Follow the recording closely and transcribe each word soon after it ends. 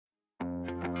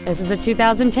This is a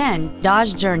 2010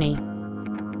 Dodge Journey.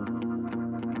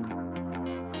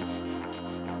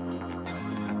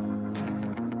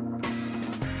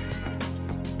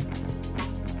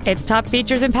 Its top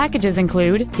features and packages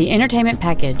include the entertainment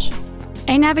package,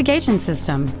 a navigation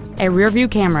system, a rear-view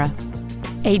camera,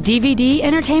 a DVD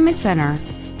entertainment center,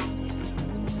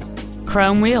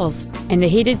 chrome wheels, and the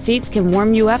heated seats can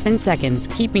warm you up in seconds,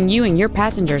 keeping you and your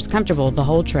passengers comfortable the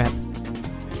whole trip.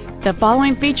 The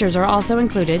following features are also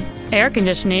included: air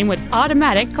conditioning with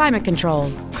automatic climate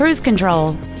control, cruise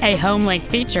control, a home link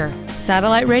feature,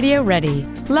 satellite radio ready,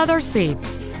 leather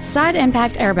seats, side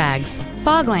impact airbags,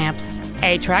 fog lamps,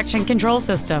 a traction control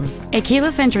system, a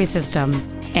keyless entry system,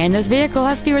 and this vehicle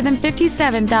has fewer than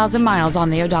 57,000 miles on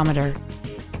the odometer.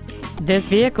 This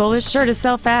vehicle is sure to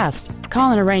sell fast. Call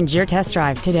and arrange your test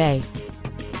drive today.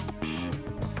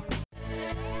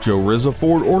 Joe Rizza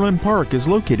Ford Orland Park is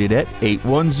located at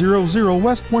 8100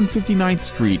 West 159th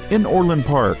Street in Orland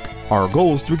Park. Our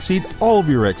goal is to exceed all of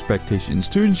your expectations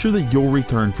to ensure that you'll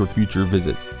return for future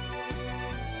visits.